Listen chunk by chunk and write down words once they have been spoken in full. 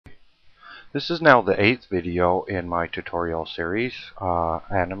This is now the 8th video in my tutorial series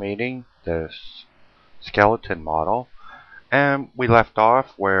animating this skeleton model, and we left off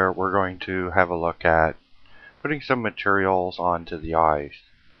where we're going to have a look at putting some materials onto the eyes.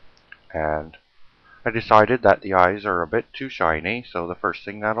 And I decided that the eyes are a bit too shiny, so the first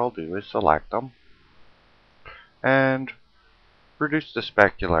thing that I'll do is select them and reduce the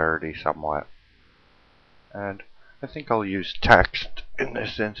specularity somewhat. And I think I'll use text in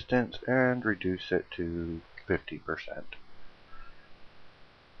this instance and reduce it to 50%.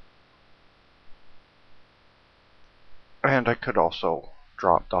 And I could also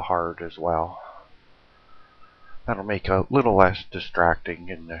drop the hard as well. That'll make it a little less distracting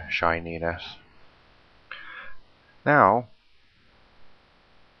in the shininess. Now,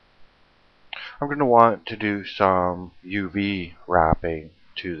 I'm going to want to do some UV wrapping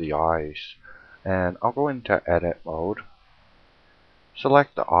to the eyes. And I'll go into edit mode,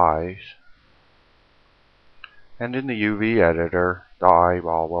 select the eyes, and in the UV editor, the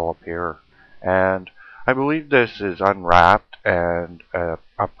eyeball will appear. And I believe this is unwrapped and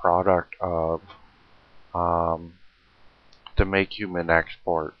a product of the makehuman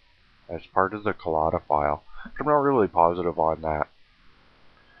export as part of the collada file. I'm not really positive on that.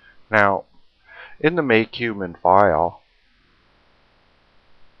 Now, in the makehuman file,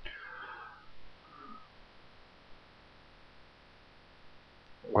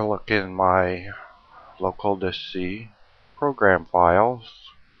 we'll look in my local disk C program files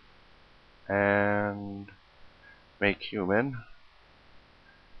and makehuman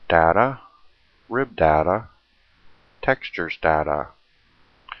data, rib data, textures data.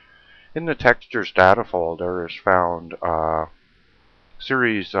 In the textures data folder is found a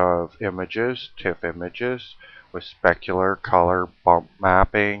series of images, TIFF images, with specular, color, bump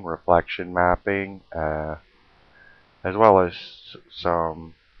mapping, reflection mapping, as well as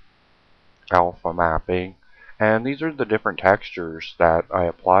some alpha mapping. And these are the different textures that I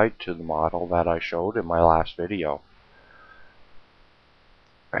applied to the model that I showed in my last video.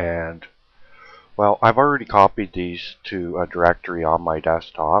 And, well, I've already copied these to a directory on my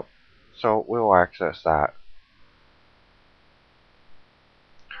desktop, so we'll access that.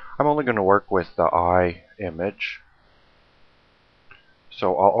 I'm only going to work with the eye image,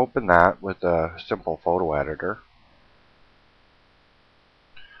 so I'll open that with a simple photo editor.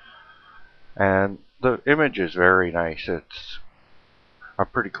 And the image is very nice. It's a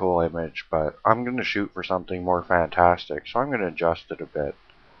pretty cool image, but I'm going to shoot for something more fantastic, so I'm going to adjust it a bit.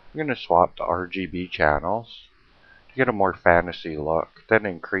 I'm going to swap the RGB channels to get a more fantasy look, then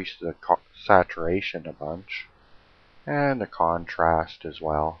increase the saturation a bunch, and the contrast as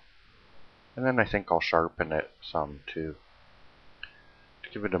well. And then I think I'll sharpen it some too, to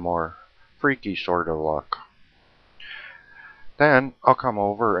give it a more freaky sort of look. Then I'll come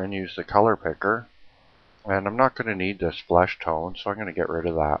over and use the color picker, and I'm not going to need this flesh tone, so I'm going to get rid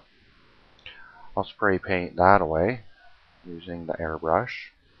of that. I'll spray paint that away using the airbrush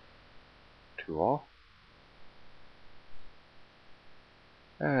tool,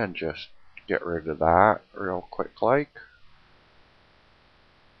 and just get rid of that real quick like.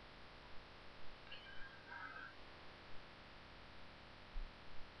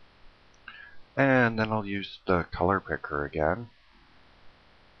 And then I'll use the color picker again.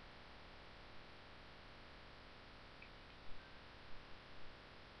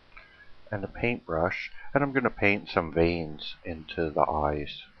 And a paintbrush, and I'm going to paint some veins into the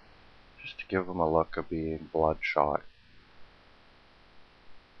eyes, just to give them a look of being bloodshot.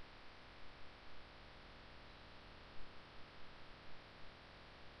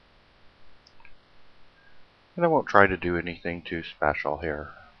 And I won't try to do anything too special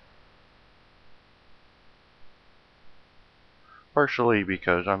here. Partially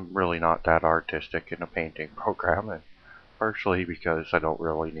because I'm really not that artistic in a painting program, and partially because I don't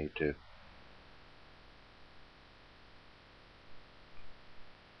really need to.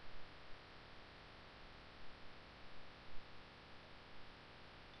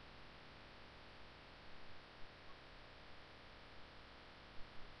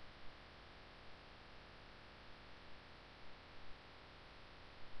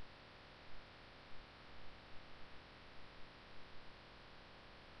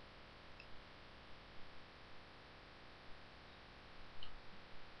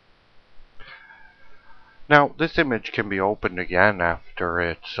 Now, this image can be opened again after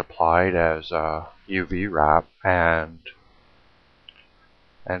it's applied as a UV wrap, and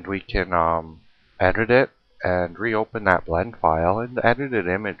we can edit it and reopen that blend file, and the edited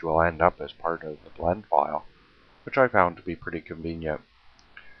image will end up as part of the blend file, which I found to be pretty convenient.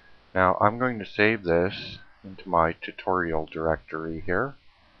 Now, I'm going to save this into my tutorial directory here,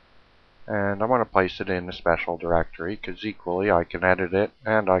 And I want to place it in a special directory because equally I can edit it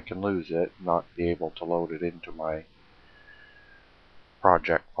and I can lose it, not be able to load it into my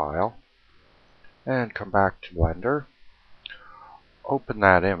project file. And come back to Blender, open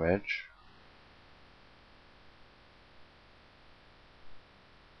that image,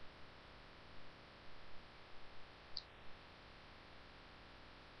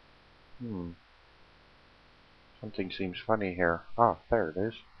 something seems funny here. Ah, there it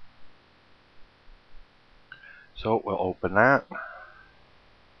is. So we'll open that.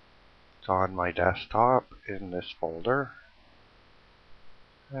 It's on my desktop in this folder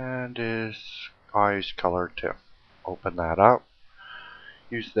and is eyes colored too. Open that up.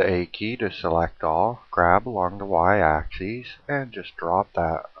 Use the A key to select all, grab along the Y axis and just drop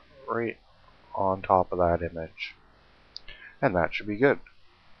that right on top of that image. And that should be good.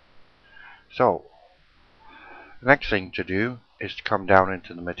 So the next thing to do is to come down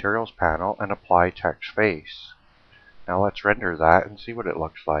into the materials panel and apply text face. Now let's render that and see what it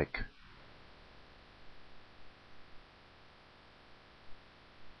looks like.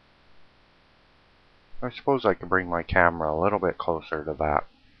 I suppose I can bring my camera a little bit closer to that.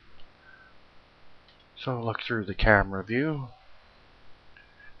 So look through the camera view,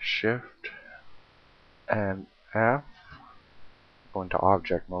 Shift and F, go into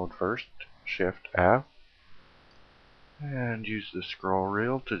object mode first, Shift F, and use the scroll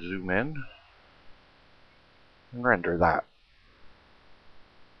wheel to zoom in and render that.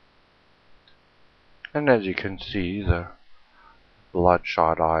 And as you can see, the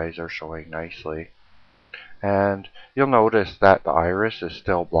bloodshot eyes are showing nicely. And you'll notice that the iris is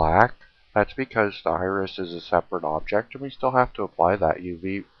still black. That's because the iris is a separate object and we still have to apply that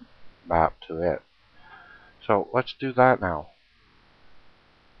UV map to it. So let's do that now.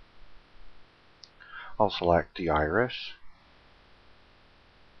 I'll select the iris.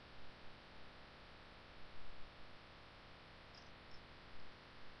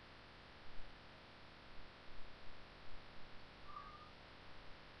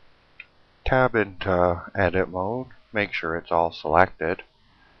 Tab into edit mode, make sure it's all selected,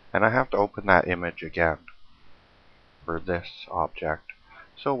 and I have to open that image again for this object.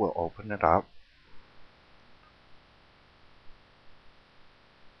 So we'll open it up.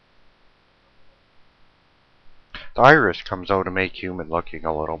 The iris comes out of makehuman looking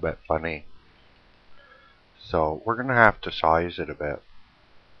a little bit funny. So we're going to have to size it a bit.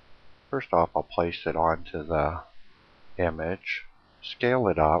 First off, I'll place it onto the image, scale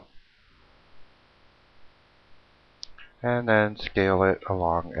it up, and then scale it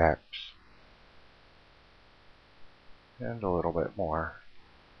along X. And a little bit more.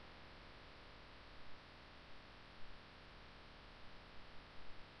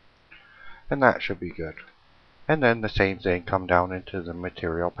 And that should be good. And then the same thing, come down into the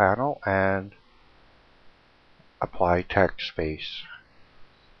material panel and apply text face.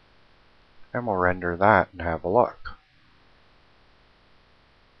 And we'll render that and have a look.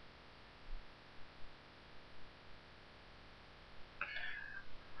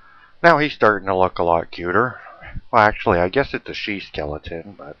 Now he's starting to look a lot cuter. Well, actually, I guess it's a she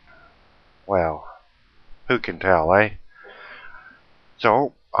skeleton, but, well, who can tell, eh?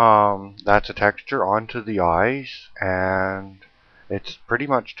 So, that's a texture onto the eyes, and it's pretty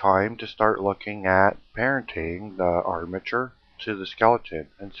much time to start looking at parenting the armature to the skeleton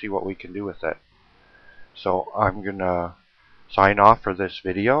and see what we can do with it. So I'm gonna sign off for this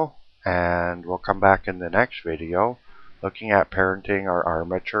video, and we'll come back in the next video looking at parenting our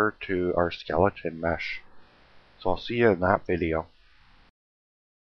armature to our skeleton mesh. So I'll see you in that video.